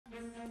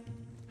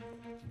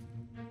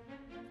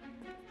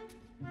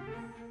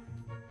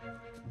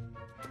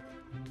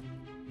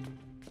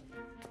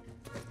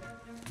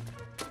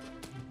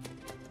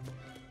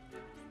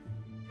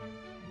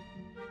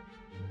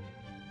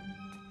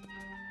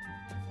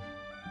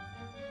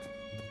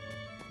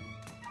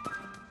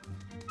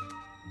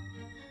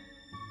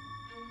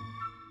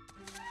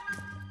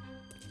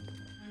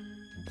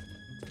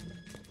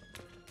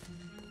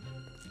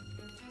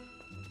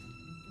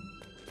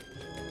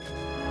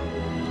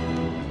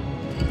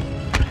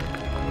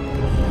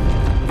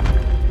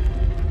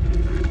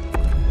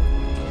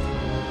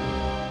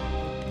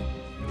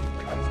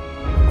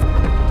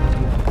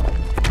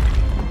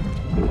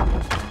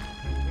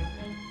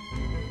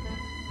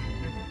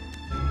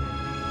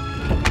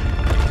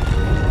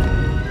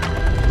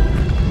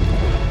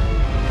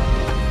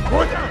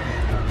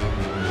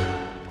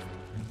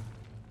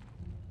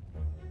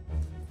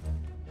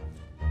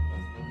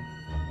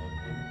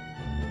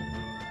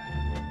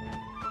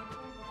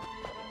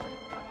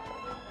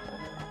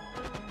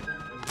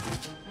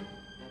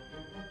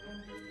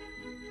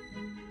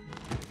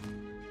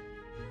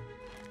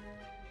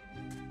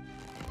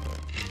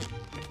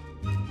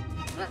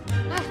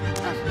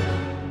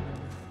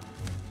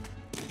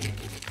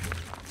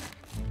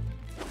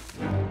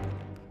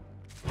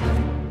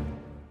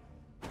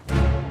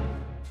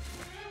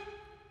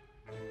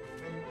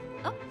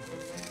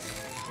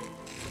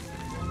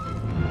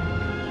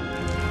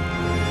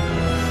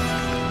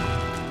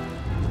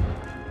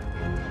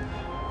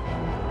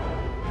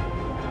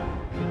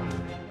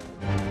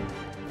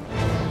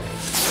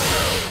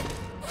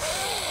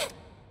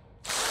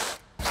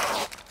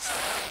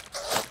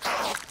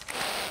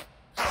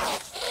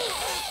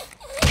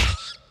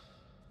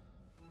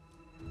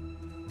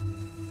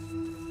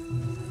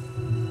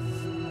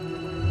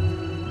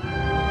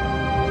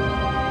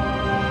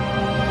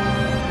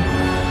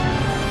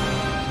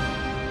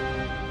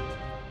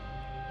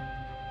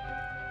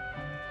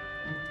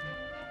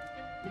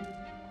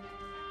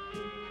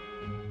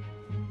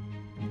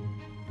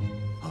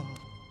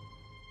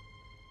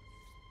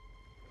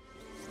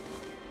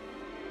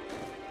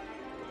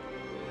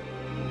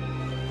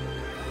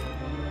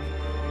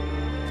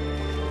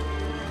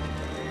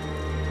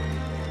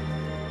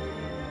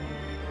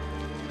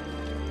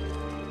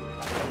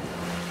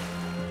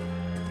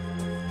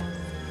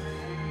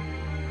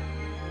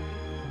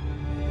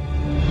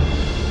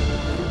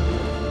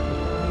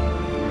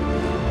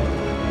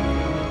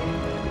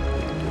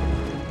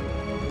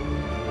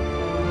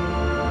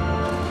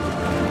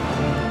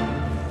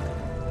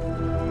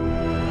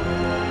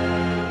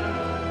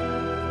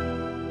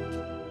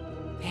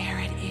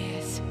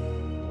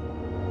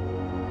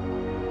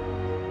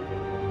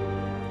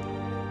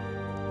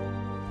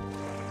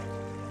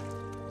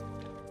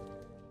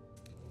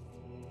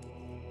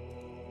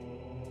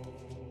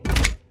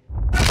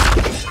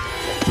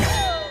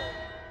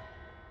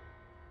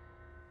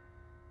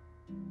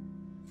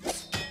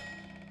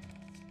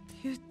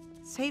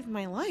saved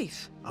my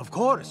life. Of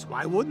course,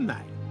 why wouldn't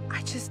I?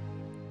 I just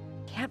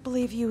can't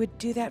believe you would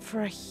do that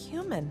for a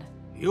human.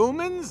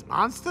 Humans?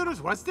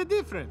 Monsters? What's the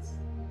difference?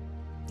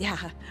 Yeah,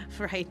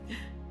 right.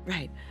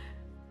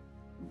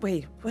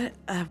 Wait, what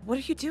are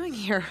you doing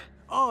here?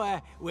 Oh,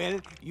 well,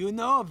 you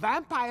know,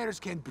 vampires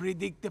can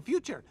predict the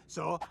future,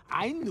 so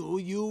I knew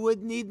you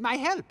would need my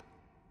help.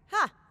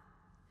 Huh.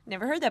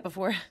 Never heard that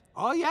before.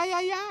 Oh,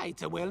 yeah.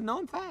 It's a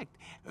well-known fact.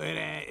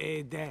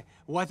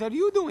 What are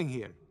you doing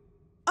here?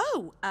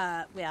 Oh,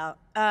 well,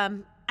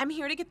 I'm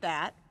here to get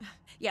that.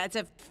 Yeah, it's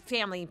a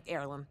family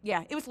heirloom.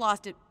 Yeah, it was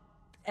lost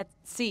at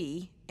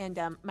sea, and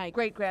my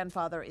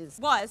great-grandfather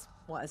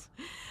was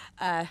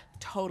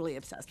totally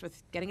obsessed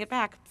with getting it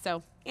back.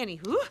 So,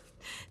 anywho,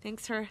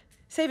 thanks for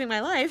saving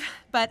my life,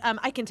 but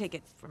I can take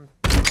it from...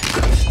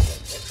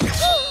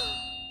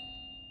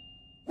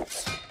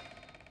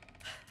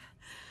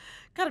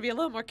 Gotta be a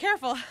little more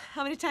careful.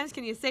 How many times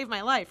can you save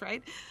my life,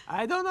 right?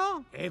 I don't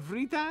know.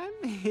 Every time?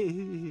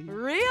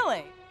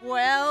 Really?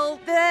 Well,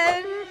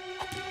 then...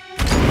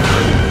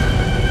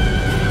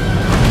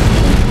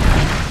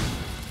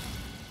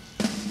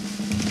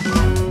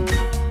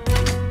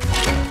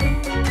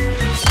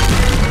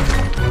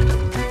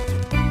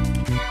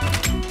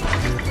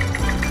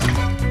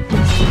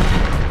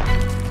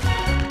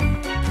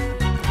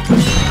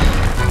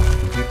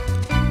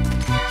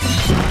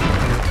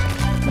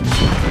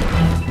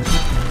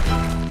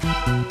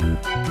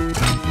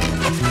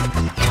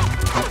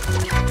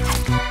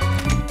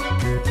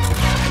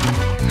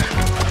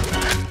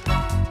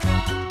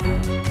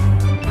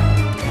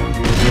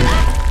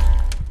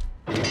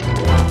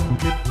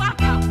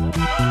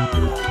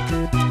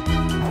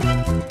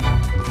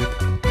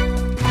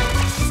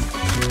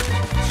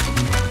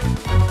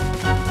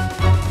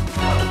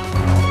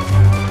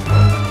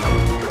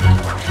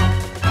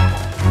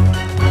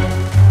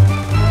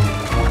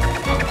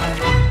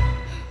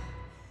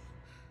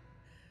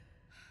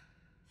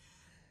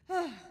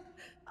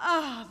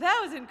 Oh,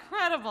 that was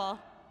incredible.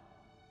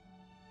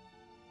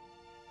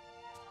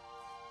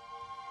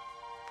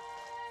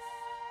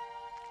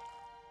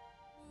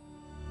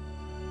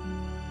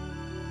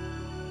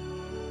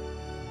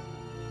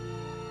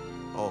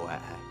 Oh,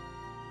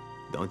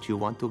 don't you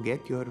want to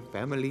get your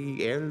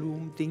family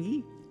heirloom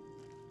thingy?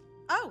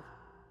 Oh,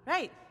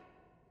 right.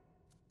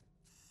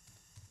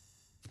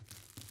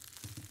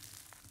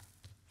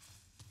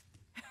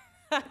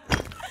 Got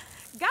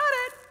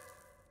it.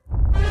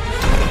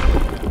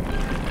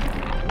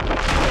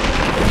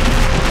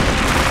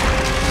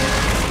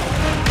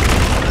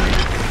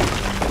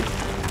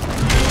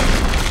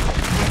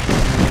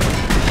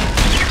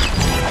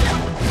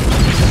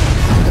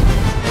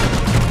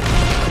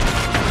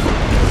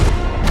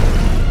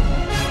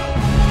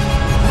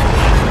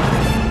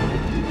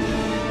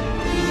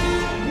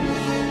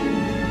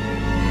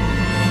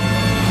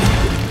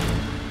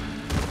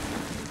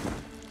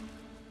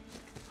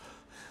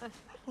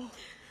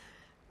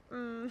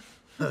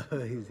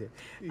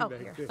 Oh,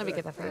 here, let me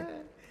get that for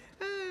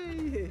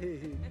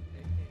you.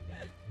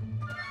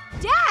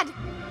 Dad!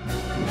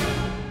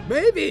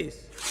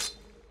 Babies!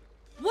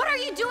 What are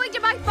you doing to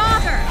my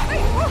father?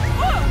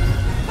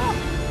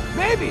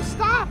 Baby,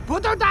 stop!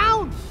 Put her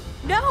down!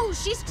 No,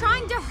 she's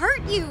trying to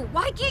hurt you.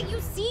 Why can't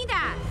you see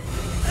that?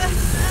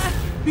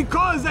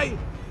 Because I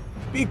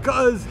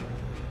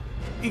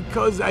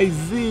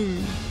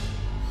zinged.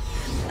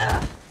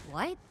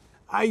 What?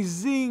 I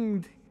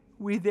zinged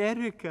with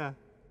Erica.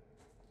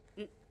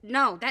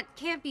 No, that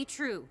can't be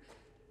true.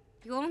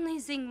 You only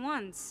zing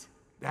once.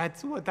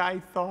 That's what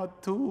I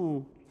thought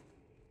too.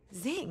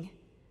 Zing?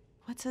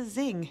 What's a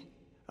zing?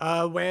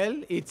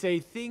 Well, it's a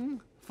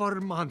thing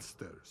for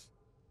monsters.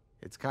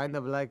 It's kind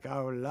of like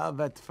our love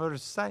at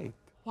first sight.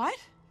 What?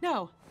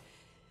 No.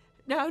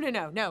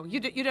 No.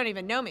 You don't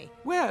even know me.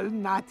 Well,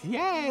 not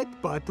yet,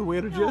 but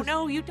we're just...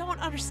 No, you don't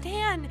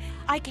understand.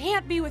 I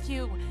can't be with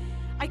you.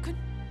 I could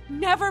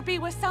never be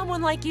with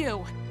someone like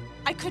you.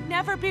 I could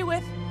never be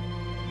with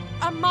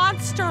a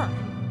monster.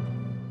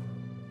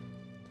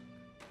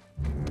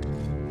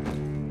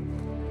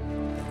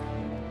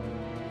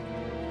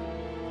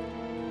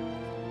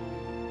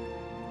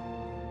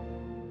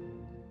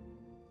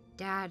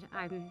 Dad,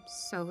 I'm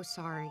so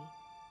sorry.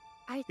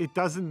 It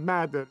doesn't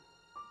matter.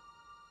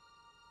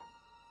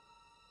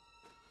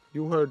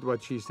 You heard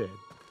what she said.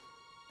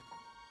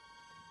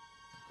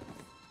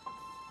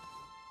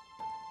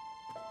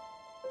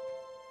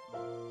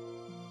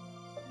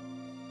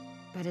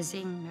 But a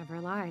zing never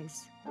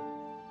lies.